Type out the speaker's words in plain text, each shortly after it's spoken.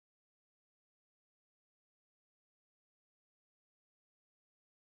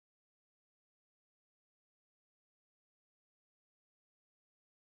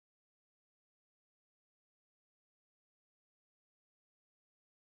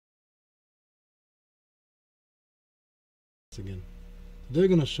Again. Today I'm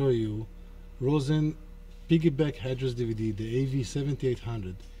going to show you Rosen Piggyback headrest DVD, the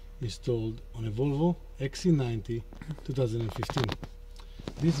AV7800, installed on a Volvo XC90 2015.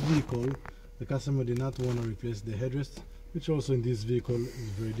 This vehicle, the customer did not want to replace the headrest, which also in this vehicle is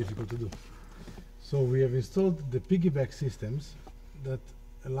very difficult to do. So we have installed the Piggyback systems that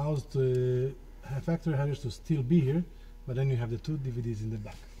allows the factory headrest to still be here, but then you have the two DVDs in the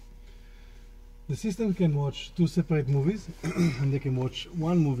back. The system can watch two separate movies and they can watch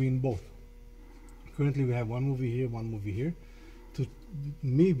one movie in both. Currently we have one movie here, one movie here. To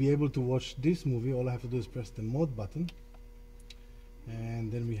me be able to watch this movie, all I have to do is press the mode button, and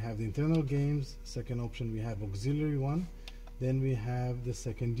then we have the internal games. Second option, we have auxiliary one, then we have the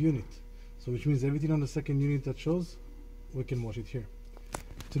second unit, so which means everything on the second unit that shows, we can watch it here.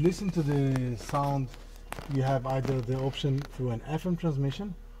 To listen to the sound, you have either the option through an FM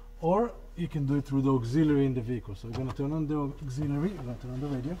transmission, or you can do it through the auxiliary in the vehicle. So we're going to turn on the auxiliary, we're going to turn on the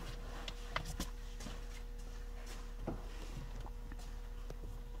radio.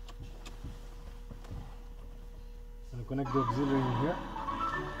 I'm going to connect the auxiliary in here.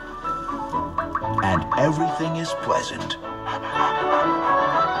 And everything is pleasant.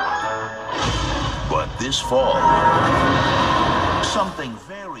 But this fall, something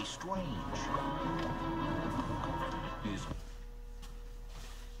very strange is...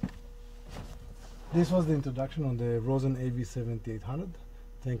 This was the introduction on the Rosen AV7800.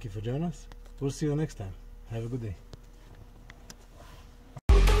 Thank you for joining us. We'll see you next time. Have a good day.